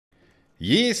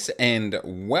Yes, and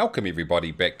welcome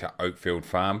everybody back to Oakfield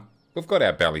Farm. We've got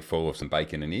our belly full of some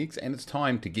bacon and eggs, and it's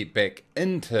time to get back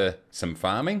into some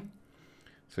farming.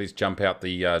 So let's jump out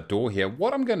the door here.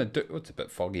 What I'm going to do, it's a bit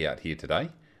foggy out here today,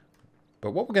 but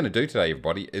what we're going to do today,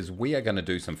 everybody, is we are going to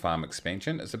do some farm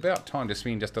expansion. It's about time to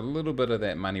spend just a little bit of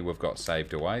that money we've got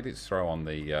saved away. Let's throw on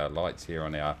the lights here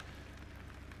on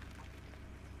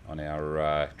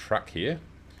our truck here,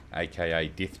 aka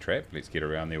Death Trap. Let's get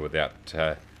around there without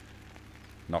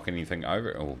knocking anything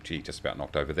over. Oh gee, just about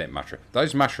knocked over that mushroom.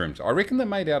 Those mushrooms, I reckon they're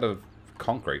made out of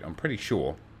concrete, I'm pretty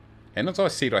sure. And as I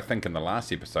said, I think in the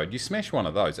last episode, you smash one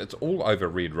of those, it's all over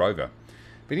Red Rover.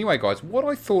 But anyway guys, what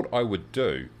I thought I would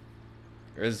do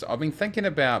is I've been thinking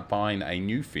about buying a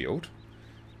new field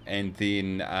and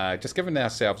then just giving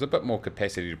ourselves a bit more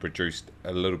capacity to produce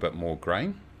a little bit more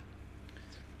grain.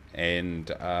 And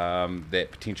that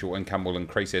potential income will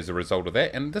increase as a result of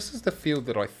that. And this is the field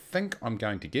that I think I'm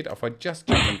going to get. If I just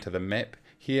jump into the map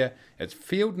here, it's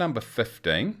field number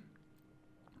 15.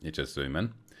 You just zoom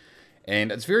in.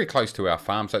 And it's very close to our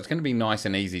farm, so it's going to be nice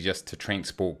and easy just to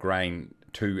transport grain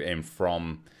to and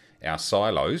from our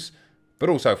silos. But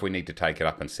also if we need to take it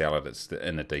up and sell it, it's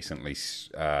in a decently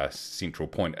central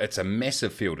point. It's a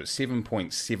massive field. It's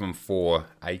 7.74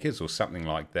 acres or something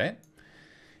like that.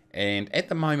 And at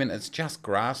the moment it's just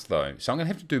grass though, so I'm going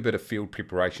to have to do a bit of field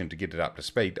preparation to get it up to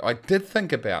speed. I did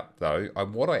think about though,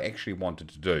 what I actually wanted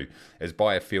to do is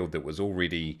buy a field that was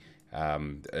already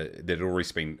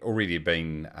already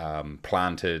been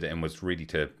planted and was ready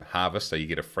to harvest, so you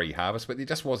get a free harvest. But there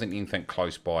just wasn't anything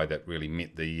close by that really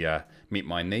met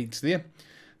my needs there.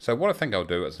 So what I think I'll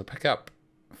do is I'll pick up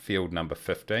field number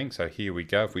 15. So here we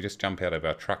go. If we just jump out of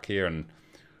our truck here and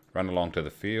run along to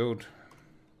the field.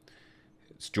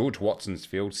 It's George Watson's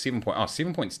field,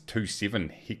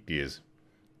 7.27 hectares.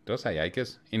 Did I say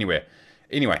acres? Anyway,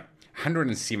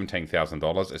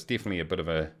 $117,000. It's definitely a bit of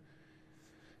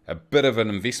an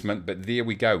investment, but there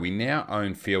we go. We now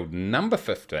own field number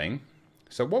 15.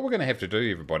 So what we're going to have to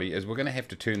do, everybody, is we're going to have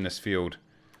to turn this field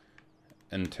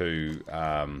into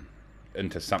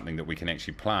something that we can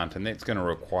actually plant, and that's going to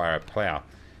require a plough.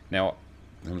 Now,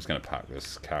 I'm just going to park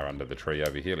this car under the tree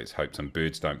over here. Let's hope some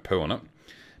birds don't poo on it.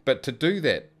 But to do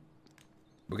that,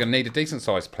 we're going to need a decent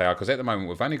sized plough, because at the moment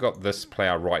we've only got this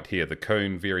plough right here, the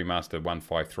Kuhn Master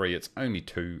 153. It's only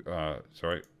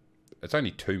it's only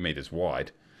 2 meters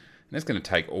wide, and that's going to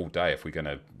take all day if we're going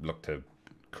to look to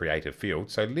create a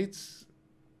field. So let's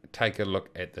take a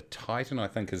look at the Titan. I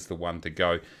think is the one to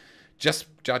go. Just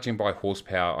judging by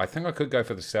horsepower, I think I could go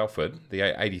for the Salford, the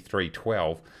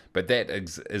 8312, but that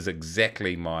is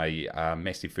exactly my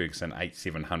Massey Ferguson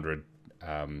 8700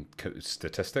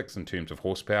 statistics in terms of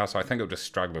horsepower, so I think it'll just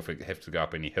struggle if it has to go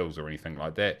up any hills or anything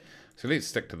like that. So let's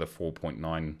stick to the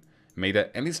 4.9 meter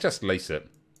and let's just lease it.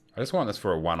 I just want this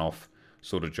for a one-off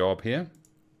sort of job here.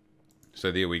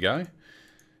 So there we go.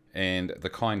 And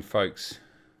the kind folks,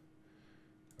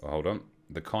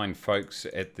 the kind folks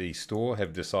at the store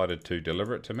have decided to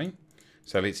deliver it to me.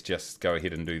 So let's just go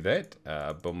ahead and do that.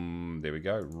 Boom, there we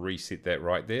go. Reset that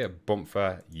right there. Boom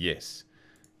for yes.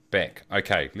 Back.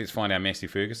 Okay, let's find our Massey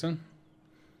Ferguson.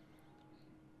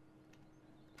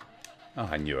 Oh,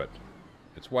 I knew it.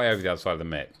 It's way over the other side of the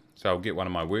map. So I'll get one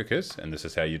of my workers, and this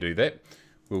is how you do that.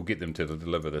 We'll get them to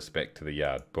deliver this back to the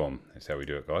yard. Boom. That's how we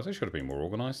do it, guys. I should have been more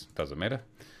organised. Doesn't matter.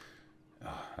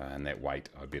 Oh, and that weight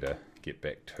I better get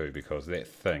back to, because that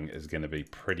thing is going to be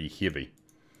pretty heavy.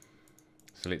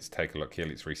 So let's take a look here.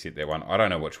 Let's reset that one. I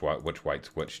don't know which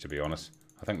weight's which, to be honest.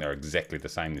 I think they're exactly the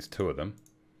same. There's two of them.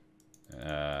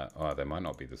 They might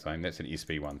not be the same. That's an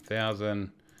SP1000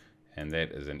 and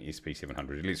that is an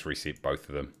SP700. Let's reset both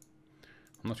of them.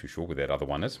 I'm not too sure where that other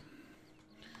one is.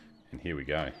 And here we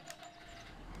go.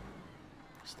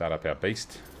 Start up our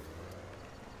beast.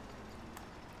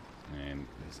 And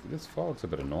this fog's a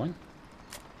bit annoying.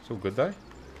 It's all good though.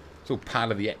 It's all part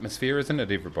of the atmosphere, isn't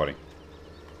it, everybody?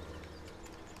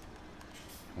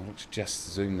 Well, let's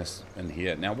just zoom this in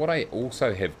here. Now what I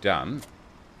also have done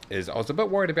is I was a bit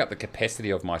worried about the capacity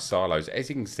of my silos. As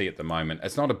you can see at the moment,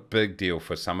 it's not a big deal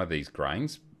for some of these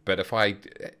grains, but if I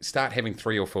start having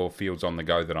 3 or 4 fields on the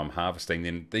go that I'm harvesting,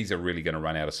 then these are really going to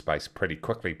run out of space pretty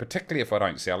quickly, particularly if I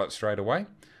don't sell it straight away.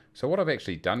 So what I've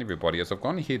actually done, everybody, is I've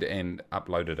gone ahead and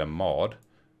uploaded a mod,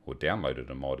 or downloaded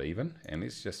a mod even, and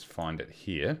let's just find it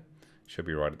here. Should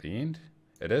be right at the end.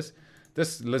 It is.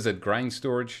 This Lizard grain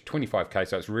storage, 25k,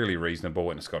 so it's really reasonable,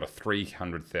 and it's got a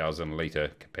 300,000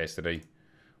 litre capacity.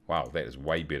 Wow, that is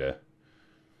way better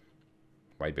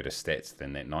stats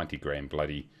than that 90 gram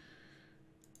bloody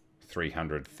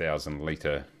 300,000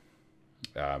 litre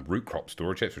root crop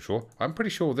storage, that's for sure. I'm pretty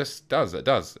sure this does. It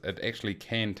does. It actually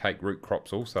can take root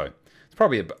crops also. It's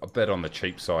probably a bit on the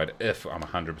cheap side if I'm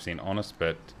 100% honest,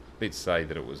 but let's say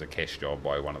that it was a cash job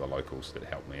by one of the locals that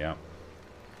helped me out.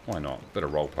 Why not? Bit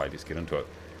of roleplay, let's get into it.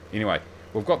 Anyway,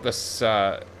 we've got this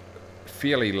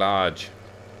fairly large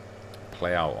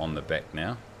plough on the back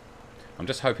now. I'm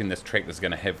just hoping this tractor is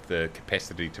going to have the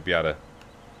capacity to be able to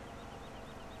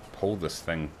pull this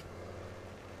thing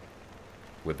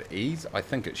with ease. I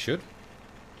think it should.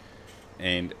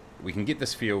 And we can get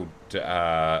this field,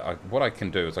 what I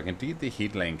can do is I can get the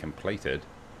headland completed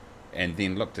and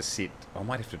then look to set, I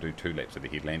might have to do 2 laps of the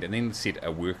headland and then set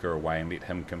a worker away and let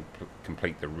him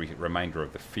complete the remainder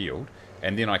of the field,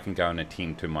 and then I can go and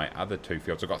attend to my other 2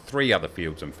 fields. I've got 3 other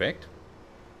fields in fact.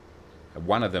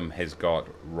 One of them has got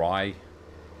rye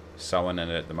sown in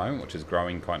it at the moment, which is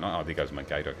growing quite nice. Oh, there goes my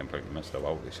gate, I completely missed it.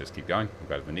 Well, let's just keep going. We'll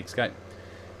go to the next gate.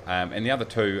 And the other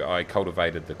 2, I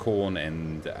cultivated the corn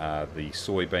and the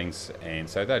soybeans, and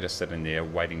so they're just sitting there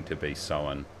waiting to be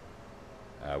sown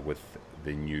with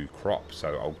the new crop.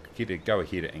 So I'll go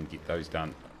ahead and get those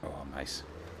done, oh mace,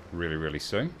 really, really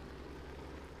soon.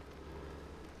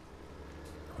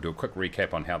 I'll do a quick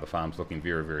recap on how the farm's looking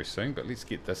very, very soon, but let's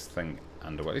get this thing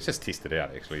underway. Let's just test it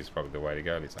out, actually, is probably the way to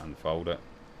go. Let's unfold it.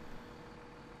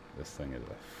 This thing is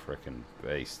a frickin'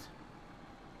 beast.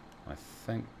 I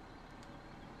think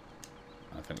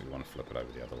we want to flip it over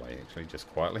the other way, actually,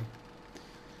 just quietly.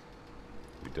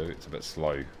 We do. It's a bit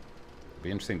slow. It'll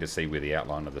be interesting to see where the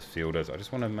outline of this field is. I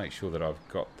just want to make sure that I've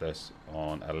got this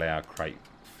on allow crate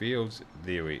fields.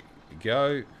 There we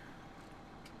go.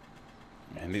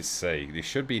 And let's see. There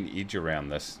should be an edge around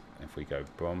this. If we go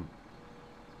boom.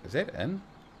 Is that in?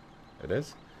 It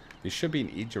is. There should be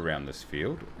an edge around this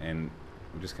field, and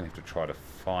we're just going to have to try to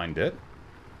find it.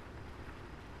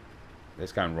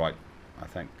 That's going right, I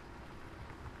think.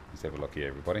 Let's have a look here,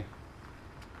 everybody.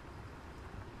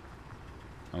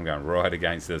 I'm going right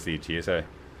against this edge here, so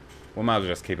we might as well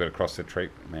just keep it across the tree.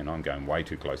 Man, I'm going way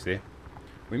too close there.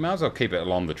 We might as well keep it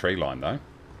along the tree line, though.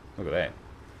 Look at that.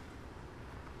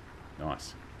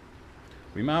 Nice.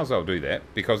 We might as well do that,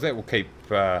 because that will keep...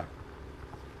 that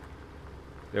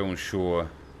will ensure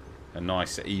a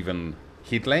nice, even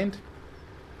headland.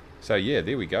 So, yeah,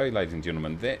 there we go, ladies and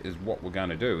gentlemen. That is what we're going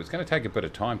to do. It's going to take a bit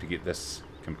of time to get this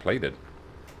completed.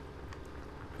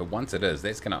 But once it is,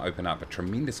 that's going to open up a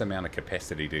tremendous amount of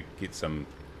capacity to get some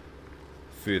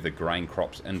further grain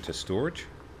crops into storage.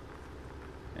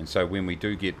 And so when we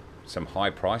do get some high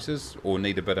prices or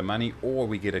need a bit of money, or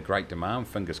we get a great demand,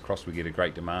 fingers crossed we get a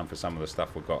great demand for some of the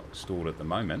stuff we've got stored at the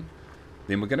moment,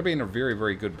 then we're going to be in a very,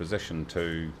 very good position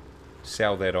to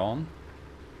sell that on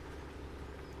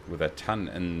with a ton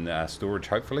in storage,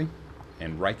 hopefully,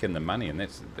 and rake in the money. And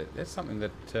that's something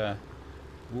that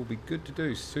will be good to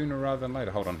do sooner rather than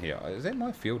later. Hold on here. Is that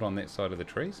my field on that side of the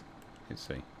trees? Let's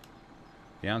see.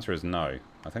 The answer is no.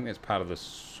 I think that's part of the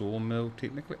sawmill,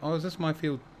 technically. Oh, is this my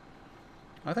field?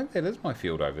 I think that is my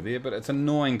field over there, but it's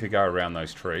annoying to go around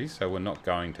those trees, so we're not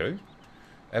going to.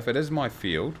 If it is my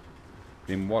field,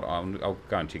 then what I'll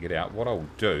go and check it out. What I'll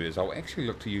do is I'll actually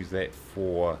look to use that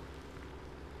for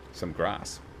some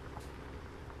grass.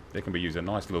 That can be used a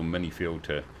nice little mini field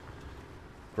to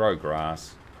grow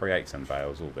grass, create some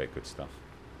bales, all that good stuff.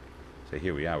 So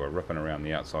here we are, we're ripping around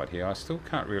the outside here. I still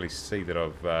can't really see that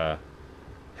I've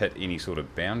hit any sort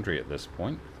of boundary at this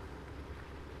point.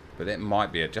 But that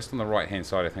might be it. Just on the right hand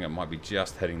side, I think it might be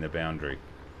just hitting the boundary.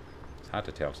 It's hard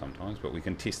to tell sometimes, but we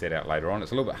can test that out later on.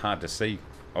 It's a little bit hard to see,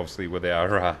 obviously, with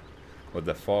our with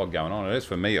the fog going on. It is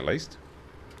for me, at least.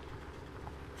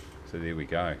 So there we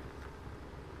go.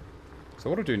 So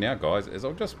what I'll do now, guys, is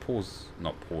I'll just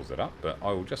not pause it up, but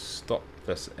I will just stop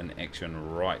this in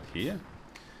action right here.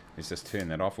 Let's just turn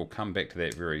that off. We'll come back to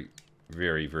that very,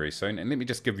 very, very soon. And let me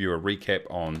just give you a recap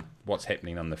on what's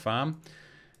happening on the farm.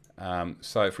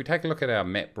 So if we take a look at our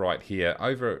map right here,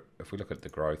 if we look at the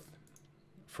growth,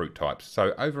 fruit types.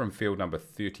 So over in field number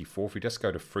 34, if we just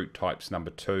go to fruit types number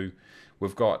 2,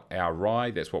 we've got our rye.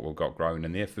 That's what we've got grown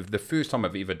in there. For the first time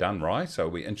I've ever done rye, so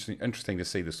it'll be interesting to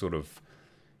see the sort of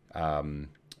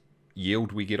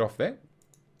yield we get off that.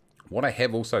 What I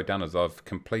have also done is I've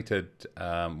completed,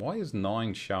 why is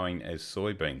 9 showing as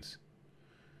soybeans?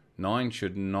 9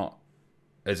 should not,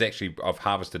 is actually, I've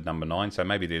harvested number 9, so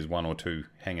maybe there's 1 or 2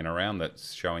 hanging around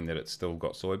that's showing that it's still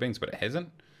got soybeans, but it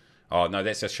hasn't. Oh no,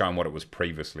 that's just showing what it was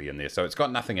previously in there. So it's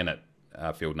got nothing in it,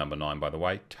 field number 9, by the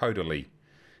way, totally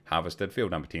harvested.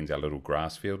 Field number 10 is our little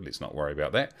grass field, let's not worry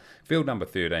about that. Field number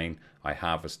 13, I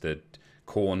harvested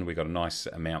corn. We got a nice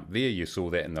amount there. You saw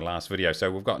that in the last video.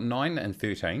 So we've got 9 and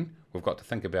 13. We've got to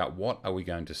think about what are we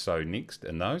going to sow next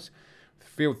in those.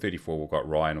 Field 34 we've got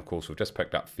rye, and of course we've just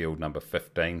picked up field number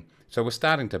 15. So we're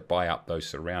starting to buy up those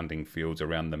surrounding fields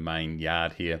around the main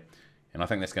yard here, and I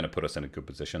think that's going to put us in a good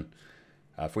position.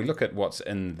 If we look at what's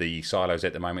in the silos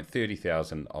at the moment,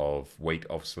 30,000 of wheat,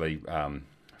 obviously,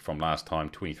 from last time,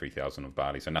 23,000 of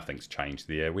barley, so nothing's changed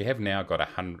there. We have now got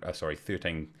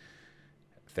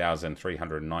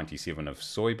 13,397 of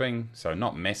soybean, so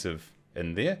not massive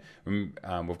in there.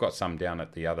 We've got some down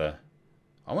at the other.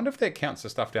 I wonder if that counts the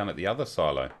stuff down at the other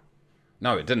silo.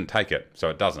 No, it didn't take it,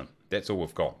 so it doesn't. That's all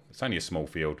we've got. It's only a small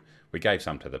field. We gave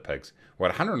some to the pigs. We're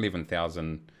at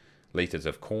 111,000 litres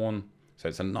of corn, so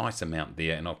it's a nice amount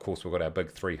there. And of course, we've got our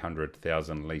big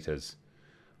 300,000 litres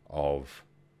of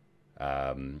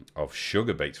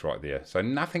sugar beets right there. So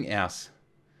nothing else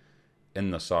in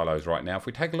the silos right now. If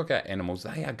we take a look at animals,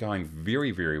 they are going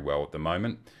very, very well at the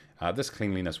moment. This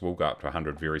cleanliness will go up to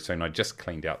 100 very soon. I just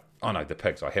cleaned out, oh no, the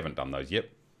pigs. I haven't done those yet.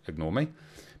 Ignore me.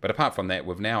 But apart from that,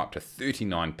 we're now up to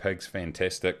 39 pigs.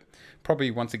 Fantastic.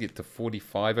 Probably once I get to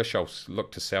 45-ish, I'll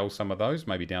look to sell some of those,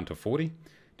 maybe down to 40.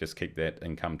 Just keep that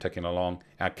income ticking along.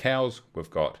 Our cows, we've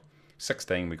got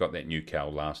 16. We got that new cow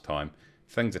last time.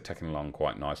 Things are ticking along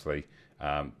quite nicely.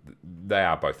 They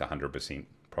are both 100%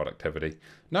 productivity.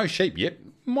 No sheep yet.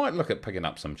 Might look at picking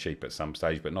up some sheep at some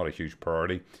stage, but not a huge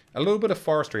priority. A little bit of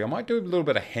forestry. I might do a little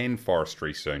bit of hand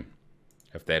forestry soon,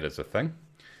 if that is a thing.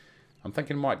 I'm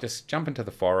thinking I might just jump into the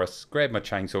forest, grab my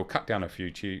chainsaw, cut down a few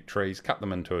trees, cut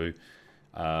them into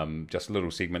just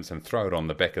little segments, and throw it on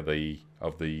the back of the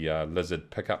lizard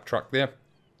pickup truck there.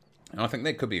 And I think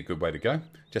that could be a good way to go,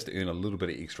 just to earn a little bit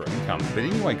of extra income. But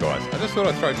anyway, guys, I just thought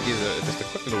I'd throw together just a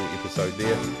quick little episode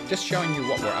there, just showing you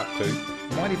what we're up to.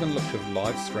 Might even look to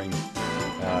live stream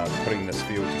putting this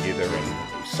field together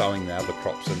and sowing the other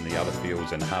crops in the other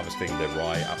fields and harvesting the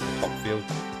rye up the top field.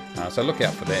 So look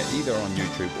out for that, either on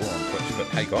YouTube or on Twitch. But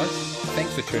hey guys,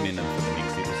 thanks for tuning in for the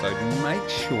next episode. Make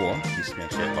sure you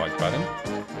smash that like button,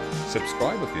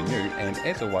 subscribe if you're new, and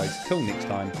as always, till next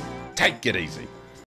time, take it easy.